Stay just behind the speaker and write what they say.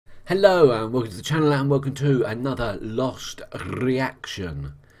Hello and welcome to the channel and welcome to another Lost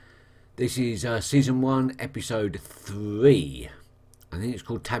reaction. This is season 1 episode 3. I think it's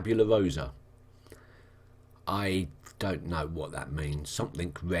called Tabula Rasa. I don't know what that means.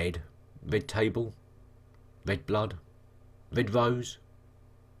 Something red. Red table. Red blood. Red rose.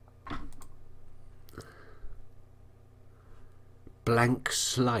 Blank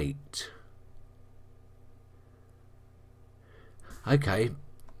slate. Okay,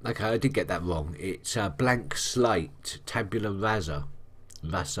 I did get that wrong. It's a blank slate, tabula rasa.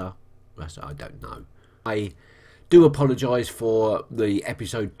 Rasa, I don't know. I do apologise for the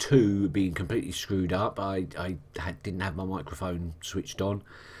episode 2 being completely screwed up. I didn't have my microphone switched on.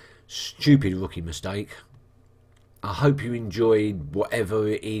 Stupid rookie mistake. I hope you enjoyed whatever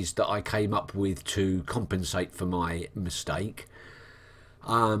it is that I came up with to compensate for my mistake.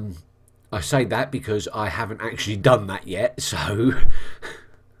 I say that because I haven't actually done that yet, so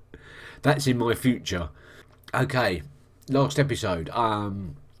that's in my future. Okay, last episode.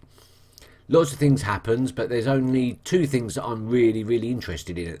 Lots of things happens, but there's only 2 things that I'm really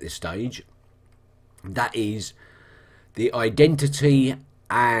interested in at this stage. That is the identity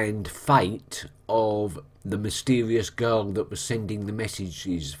and fate of the mysterious girl that was sending the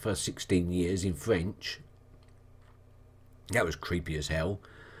messages for 16 years in French. That was creepy as hell.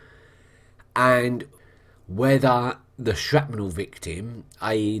 And whether the shrapnel victim,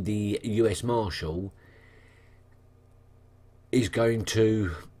 i.e. the US Marshal, is going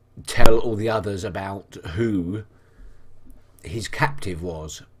to tell all the others about who his captive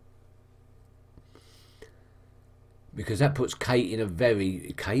was. Because that puts Kate in a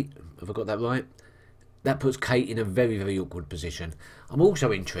very... Kate? Have I got that right? That puts Kate in a very awkward position. I'm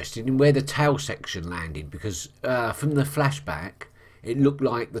also interested in where the tail section landed, because from the flashback it looked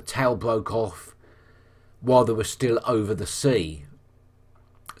like the tail broke off while they were still over the sea.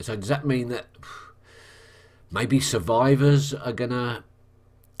 So does that mean that maybe survivors are gonna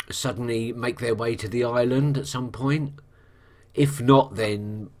suddenly make their way to the island at some point? If not,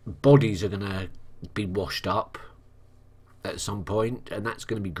 then bodies are gonna be washed up at some point, and that's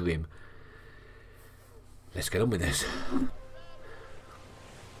gonna be grim. Let's get on with this.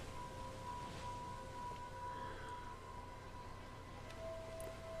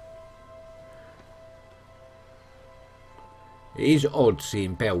 It is odd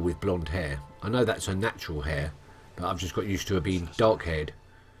seeing Belle with blonde hair. I know that's her natural hair, but I've just got used to her being dark haired.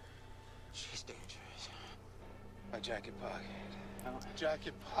 She's dangerous. My jacket pocket.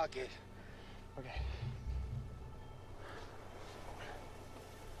 Jacket pocket. Okay.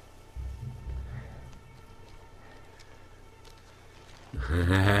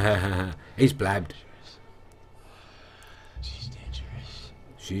 He's blabbed. She's dangerous.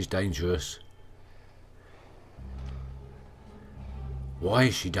 She's dangerous. Why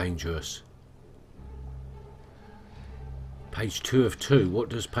is she dangerous? Page 2 of 2. What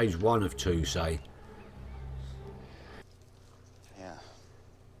does page 1 of 2 say? Yeah.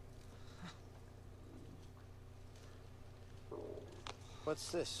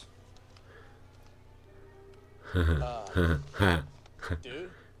 What's this?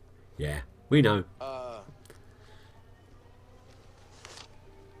 Dude? Yeah, we know. What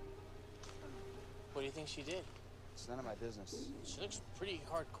do you think she did? It's none of my business. She looks pretty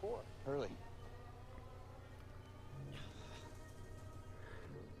hardcore. Hurley.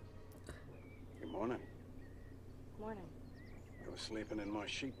 Good morning. Morning. I was sleeping in my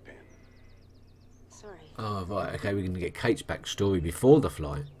sheep pen. Sorry. Oh, right, okay, we're going to get Kate's backstory before the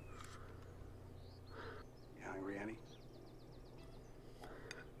flight. You hungry, Annie?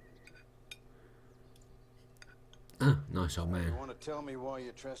 Ah, nice old man. You want to tell me why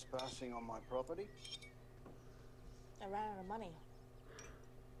you're trespassing on my property? I ran out of money.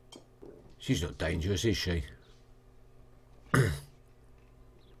 She's not dangerous, is she? Do you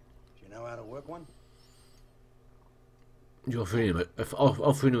know how to work one? You're offering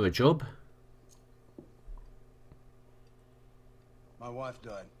her a job? My wife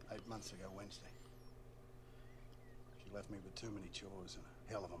died 8 months ago Wednesday. She left me with too many chores and a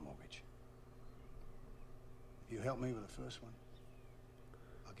hell of a mortgage. If you help me with the first one,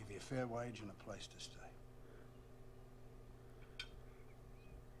 I'll give you a fair wage and a place to stay.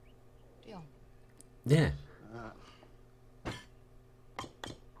 Deal. Yeah. I'm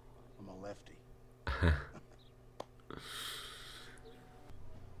a lefty.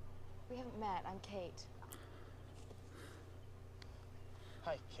 We haven't met. I'm Kate.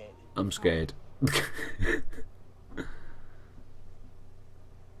 Hi, Kate. I'm scared.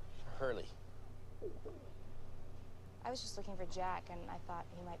 Hurley. I was just looking for Jack, and I thought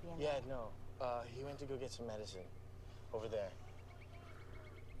he might be in Yeah, there. no. He went to go get some medicine over there.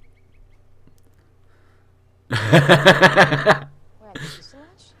 Where I miss you so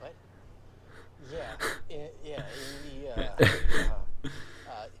much? What? Yeah, yeah, in the,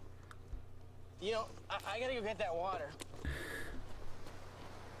 you know, I gotta go get that water.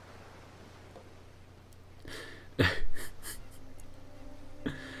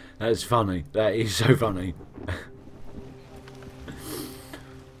 That's funny. That is so funny.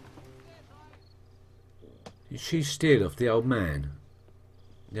 Did she steal off the old man?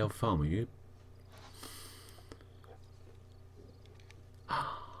 The old farmer, you?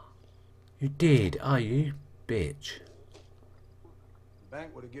 You did, are you? Bitch. The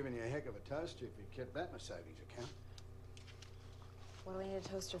bank would have given you a heck of a toaster if you'd kept that in a savings account. What do we need a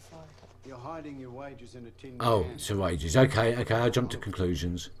toaster for? You're hiding your wages in a tin Oh, can. it's a wages. Okay, okay, I'll jump to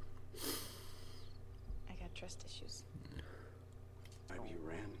conclusions. I got trust issues. Maybe you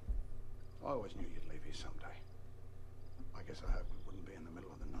ran. I always knew you'd leave here someday. I guess I hoped it wouldn't be in the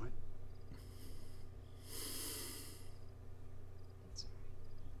middle of the night.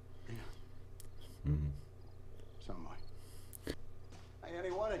 Yeah. So am I. Hey, Annie,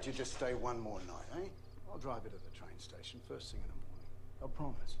 why don't you just stay one more night, eh? I'll drive you to the train station first thing in the morning. I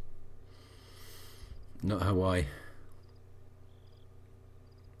promise. Not her way.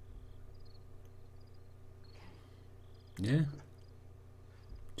 Yeah?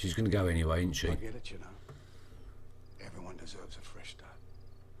 She's going to go anyway, isn't she? I get it, you know. Everyone deserves a fresh start.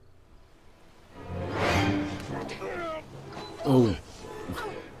 Oh.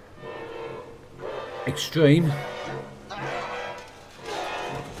 Extreme.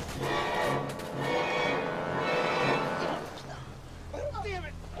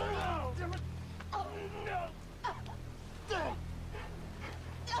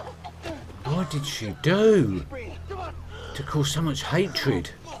 What did she do to cause so much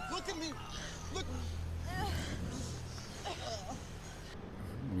hatred? Look at me. Look.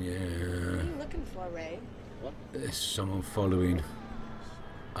 Yeah, What are you looking for, Ray? there's someone following.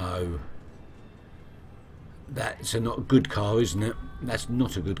 Oh. That's a not good car, isn't it? That's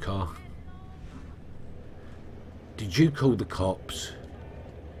not a good car. Did you call the cops?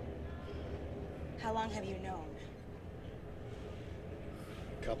 How long have you known?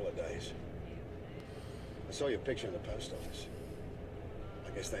 A couple of days. I saw your picture in the post office.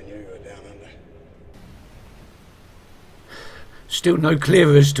 I guess they knew you were down under. Still no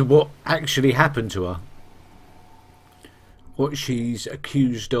clear as to what actually happened to her. What she's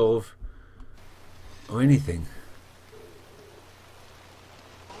accused of. Or anything.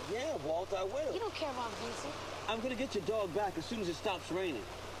 Yeah, Walt, I will. You don't care about Vincent. I'm gonna get your dog back as soon as it stops raining.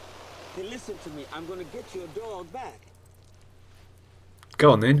 Hey, listen to me. I'm gonna get your dog back.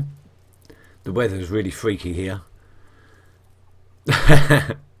 Go on then. The weather's really freaky here.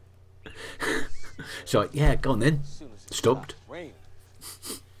 So, yeah, go on then. As soon as it Stopped. stops raining.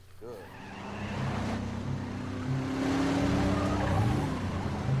 Good.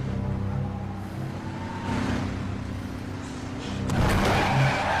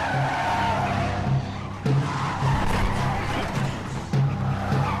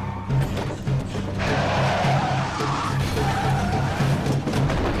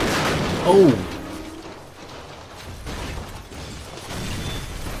 Oh!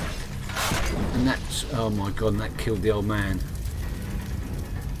 And that's... Oh my god, and that killed the old man.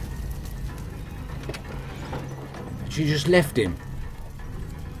 She just left him.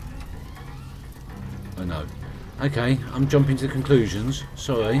 Oh no. Okay, I'm jumping to conclusions.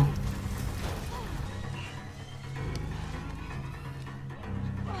 Sorry.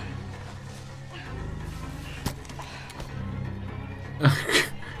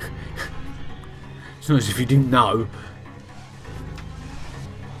 It's not as if you didn't know.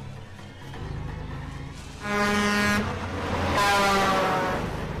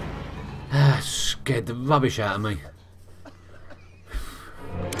 Scared the rubbish out of me.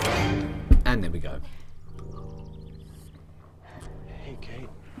 And there we go. Hey, Kate.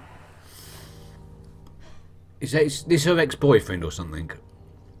 Is this her ex-boyfriend or something?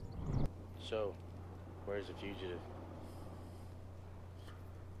 So, where's the fugitive?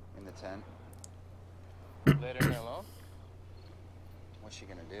 In the tent. Let her alone? What's she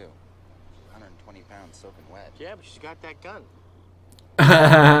gonna do? 120 pounds soaking wet. Yeah, but she's got that gun.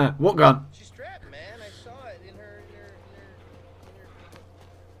 What gun? She's strapped, man. I saw it in her.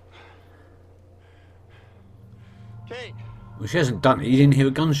 Kate. Well, she hasn't done it. You didn't hear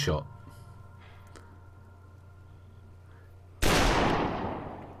a gunshot.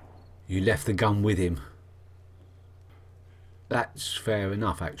 You left the gun with him. That's fair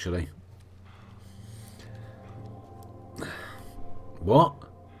enough, actually. What?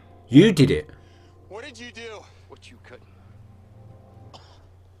 You did it? What did you do? What you couldn't.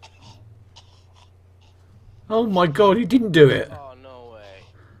 Oh my god, he didn't do it. Oh, no way.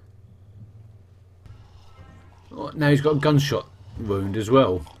 Oh, now he's got a gunshot wound as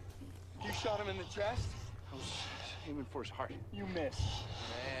well. You shot him in the chest? I was aiming for his heart. You missed.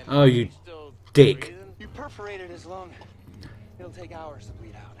 Man, Oh, you he's still dick. breathing? You perforated his lung. It'll take hours to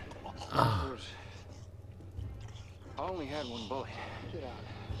bleed out. Oh. I only had one bullet. Get out.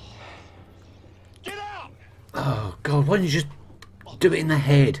 Get out! Oh god, why don't you just do it in the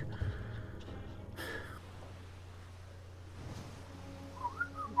head?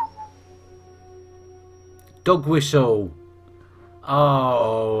 Dog whistle.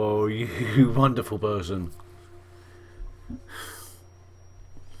 Oh, you wonderful person.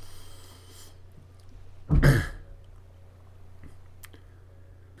 Ha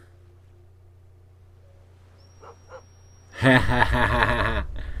ha ha ha.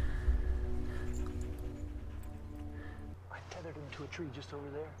 I tethered him to a tree just over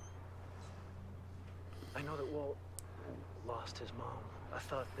there. I know that Walt lost his mom. I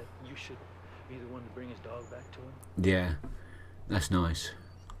thought that you should be the one to bring his dog back to him. Yeah, that's nice.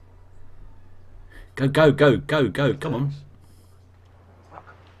 Go, go, go, go, go, come on.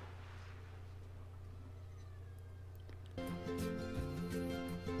 Welcome.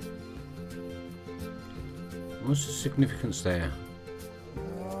 What's the significance there?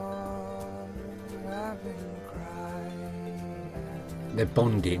 They're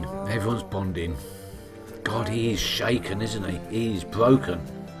bonding. Everyone's bonding. God, he is shaken, isn't he? He's broken.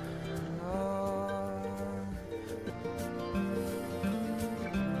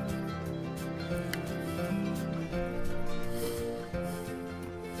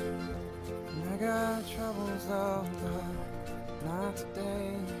 I got troubles though, but not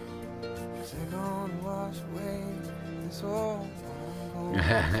today. 'Cause they're gonna wash away this old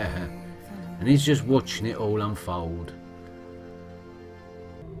And he's just watching it all unfold.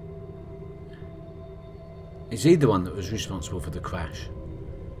 Is he the one that was responsible for the crash?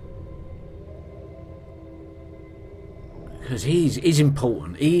 Because he's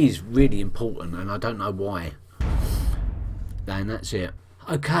important. He is really important, and I don't know why. And that's it.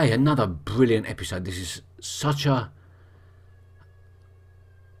 Okay, another brilliant episode. This is such a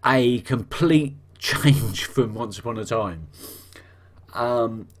complete change from Once Upon a Time.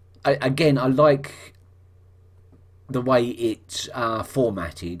 Again, I like the way it's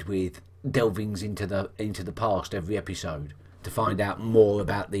formatted, with delvings into the past every episode to find out more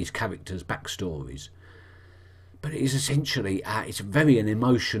about these characters' backstories. But it is essentially it's very an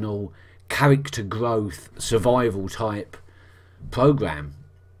emotional character growth survival type program.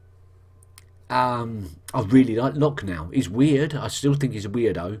 I really like Locke now. He's weird. I still think he's a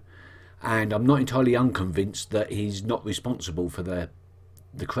weirdo, and I'm not entirely unconvinced that he's not responsible for the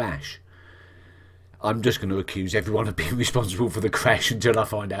crash. I'm just going to accuse everyone of being responsible for the crash until I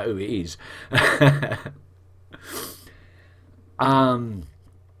find out who it is.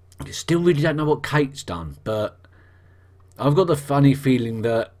 Still really don't know what Kate's done, but I've got the funny feeling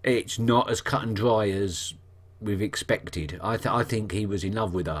that it's not as cut and dry as we've expected. I think he was in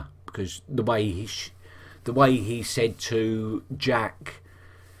love with her, because the way he said to Jack,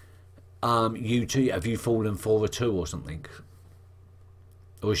 "You too, have you fallen for her too," or something,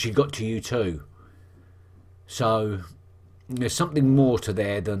 or she got to you too. So there's something more to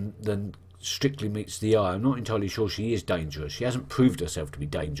there than strictly meets the eye. I'm not entirely sure she is dangerous. She hasn't proved herself to be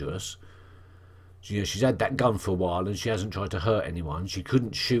dangerous. You know, she's had that gun for a while and she hasn't tried to hurt anyone. She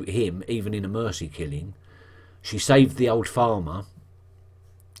couldn't shoot him, even in a mercy killing. She saved the old farmer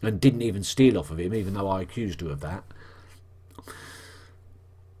and didn't even steal off of him, even though I accused her of that.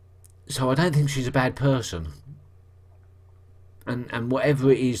 So I don't think she's a bad person. And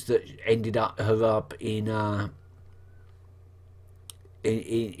whatever it is that ended her up in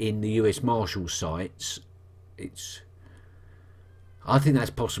the US Marshals sites, I think that's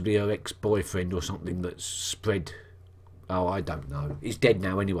possibly her ex-boyfriend or something that's spread. Oh, I don't know. He's dead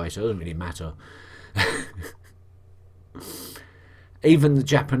now anyway, so it doesn't really matter. Even the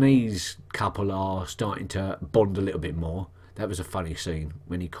Japanese couple are starting to bond a little bit more. That was a funny scene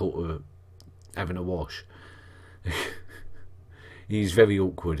when he caught her having a wash. He's very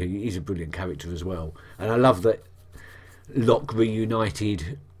awkward. He's a brilliant character as well. And I love that Locke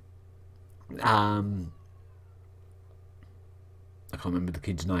reunited... I can't remember the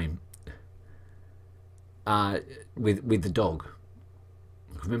kid's name. With the dog.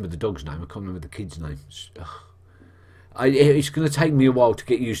 I can remember the dog's name. I can't remember the kid's name. It's going to take me a while to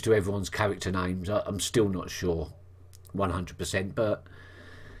get used to everyone's character names. I'm still not sure 100%, but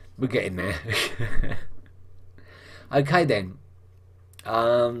we're getting there. Okay then.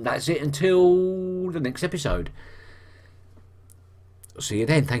 That's it until the next episode. see you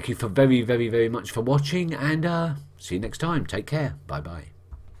then. Thank you for very, very, very much for watching, and see you next time. Take care. Bye bye.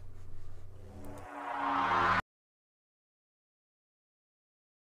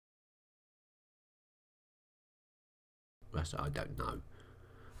 I don't know.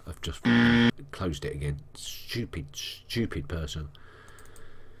 I've just closed it again. Stupid person.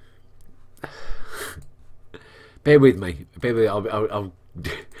 Bear with me. Bear with me.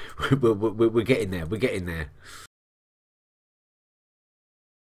 We're getting there. We're getting there.